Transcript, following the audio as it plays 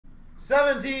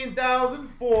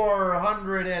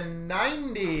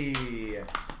17,490.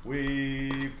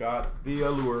 We've got the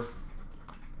Allure.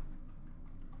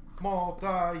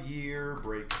 Multi-year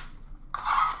break.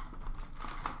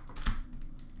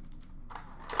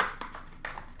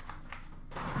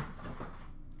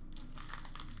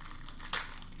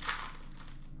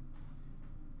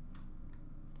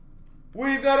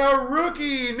 We've got a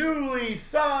rookie, newly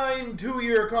signed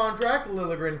 2-year contract,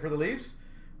 Liljegren for the Leafs.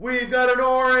 We've got an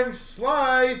orange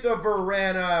slice of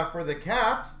Verana for the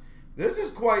Caps. This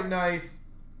is quite nice.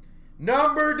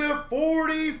 Number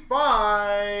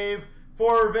 /45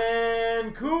 for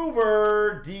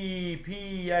Vancouver,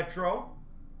 DiPietro.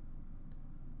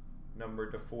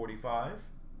 Number /45,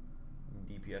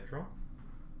 DiPietro.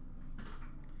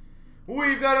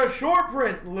 We've got a short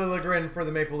print, Liljegren for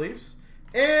the Maple Leafs.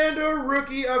 And a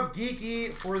rookie of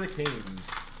Geeky for the Kings.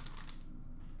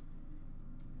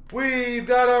 We've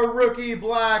got a rookie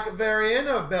black variant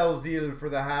of Belzile for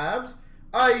the Habs.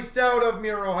 Iced out of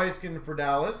Miro Heiskanen for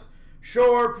Dallas.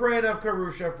 Short print of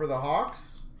Karusha for the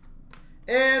Hawks.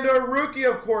 And a rookie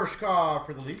of Korshkov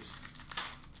for the Leafs.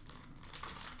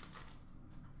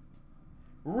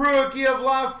 Rookie of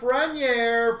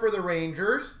Lafreniere for the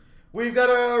Rangers. We've got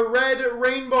a red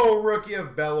rainbow rookie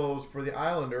of Bellows for the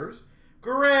Islanders.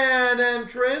 Grand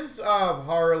entrance of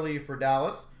Harley for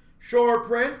Dallas. Short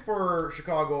print for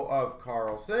Chicago of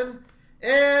Carlson.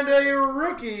 And a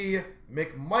rookie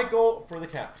McMichael for the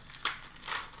Caps.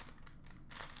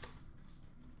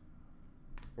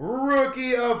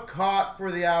 Rookie of Cott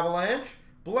for the Avalanche.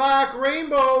 Black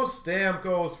rainbow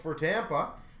Stamkos for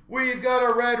Tampa. We've got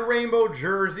a red rainbow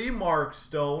jersey, Mark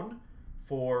Stone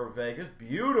for Vegas.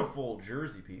 Beautiful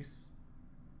jersey piece.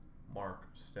 Mark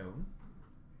Stone.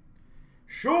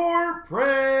 Short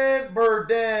print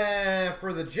Burdin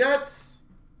for the Jets.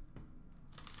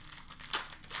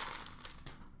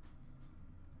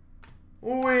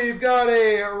 We've got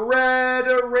a red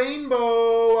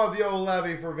rainbow of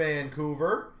Yolevi for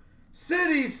Vancouver.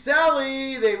 City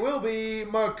Sally, they will be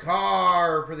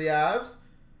Makar for the Avs.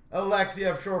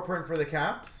 Alexiev short print for the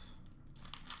Caps.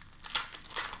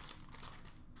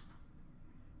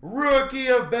 Rookie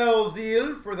of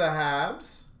Belzile for the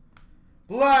Habs.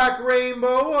 Black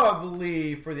rainbow of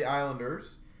Lee for the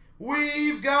Islanders.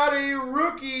 We've got a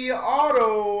rookie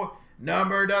auto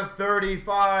number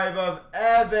 /35 of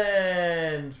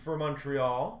Evans for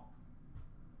Montreal.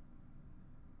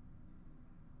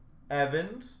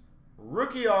 Evans,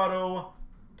 rookie auto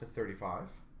 /35.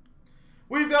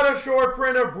 We've got a short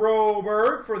print of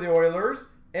Broberg for the Oilers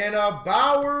and a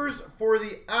Bowers for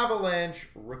the Avalanche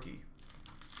rookie.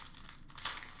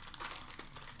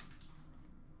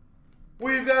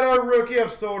 We've got a rookie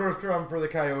of Soderstrom for the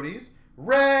Coyotes.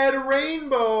 Red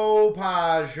rainbow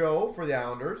Pajot for the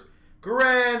Islanders.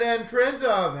 Grand entrance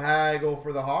of Hagel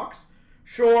for the Hawks.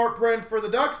 Short print for the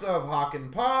Ducks of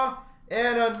Hakanpää.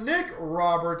 And a Nick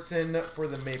Robertson for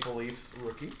the Maple Leafs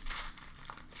rookie.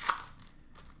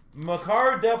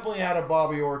 Makar definitely had a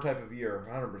Bobby Orr type of year,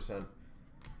 100%.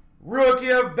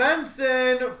 Rookie of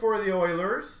Benson for the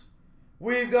Oilers.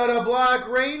 We've got a black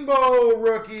rainbow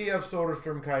rookie of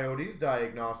Soderstrom Coyotes.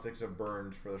 Diagnostics of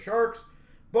Burns for the Sharks.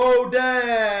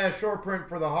 Baudin, short print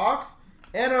for the Hawks.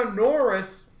 And a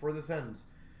Norris for the Sens.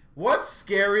 What's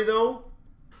scary, though,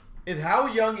 is how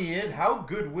young he is. How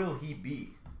good will he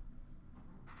be?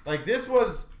 Like, this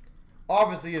was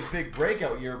obviously his big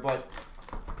breakout year, but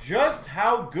just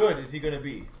how good is he going to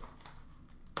be?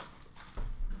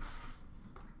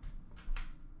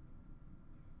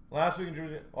 Last week in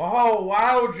Jersey. Oh,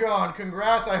 wow, John.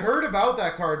 Congrats. I heard about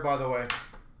that card, by the way.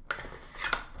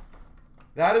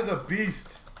 That is a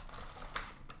beast.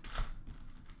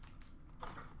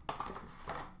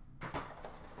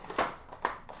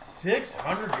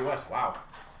 $600 US. Wow.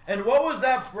 And what was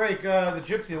that break? The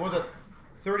Gypsy. Was it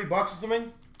 $30 or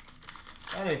something?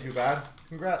 That ain't too bad.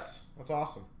 Congrats. That's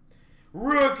awesome.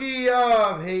 Rookie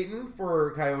of Hayton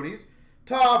for Coyotes.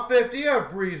 Top 50 of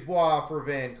Brisebois for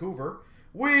Vancouver.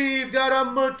 We've got a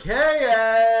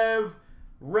Mikheyev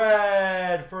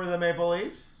red for the Maple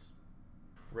Leafs.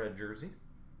 Red jersey.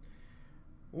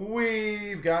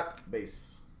 We've got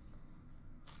base.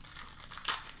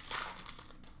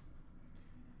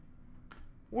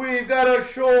 We've got a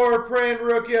short print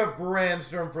rookie of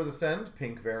Brandstrom for the Sens.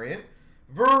 Pink variant.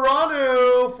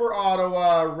 Verano for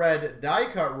Ottawa. Red die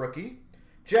cut rookie.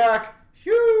 Jack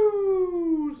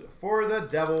Hughes for the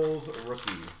Devils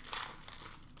rookie.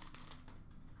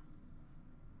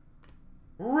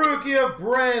 Rookie of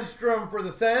Brandstrom for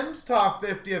the Sens. Top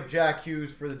 50 of Jack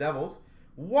Hughes for the Devils.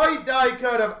 White die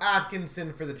cut of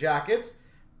Atkinson for the Jackets.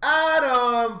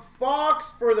 Adam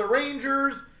Fox for the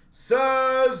Rangers.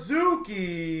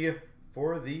 Suzuki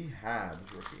for the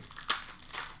Habs rookie.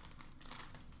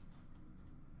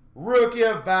 Rookie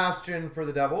of Bastion for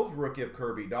the Devils. Rookie of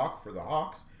Kirby Doc for the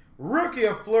Hawks. Rookie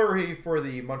of Fleury for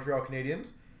the Montreal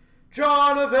Canadiens.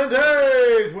 Jonathan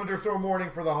Toews, Winter Storm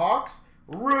Warning for the Hawks.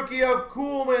 Rookie of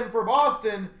Kuhlman for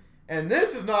Boston. And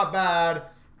this is not bad.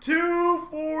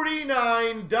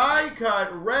 249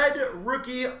 die-cut red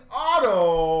rookie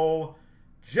auto,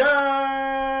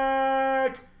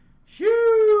 Jack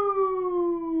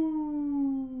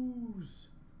Hughes.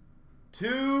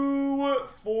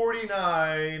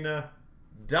 249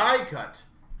 die-cut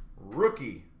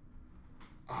rookie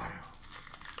auto.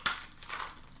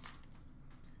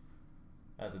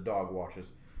 That's a dog watches.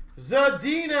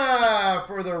 Zadina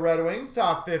for the Red Wings.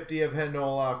 Top 50 of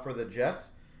Henola for the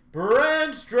Jets.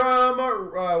 Brandstrom,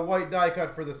 white die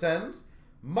cut for the Sens.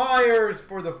 Myers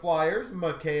for the Flyers.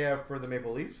 Mikheyev for the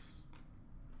Maple Leafs.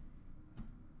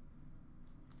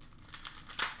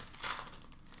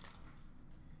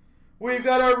 We've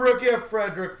got a rookie of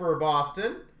Frederick for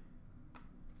Boston.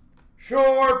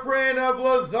 Shore print of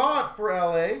Lizotte for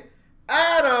LA.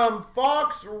 Adam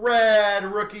Fox, red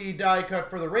rookie die cut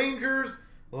for the Rangers.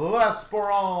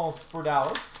 L'Esperance for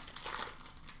Dallas.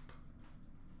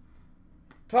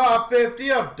 Top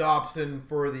 50 of Dobson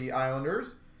for the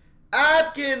Islanders.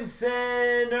 Atkinson,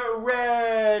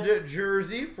 red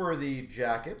jersey for the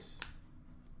Jackets.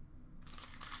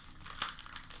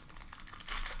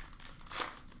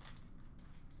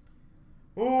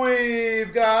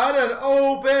 We've got an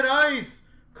open ice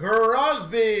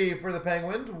Crosby for the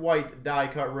Penguins. White die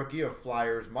cut rookie of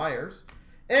Flyers Myers.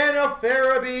 And a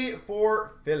Farabee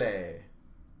for Philly.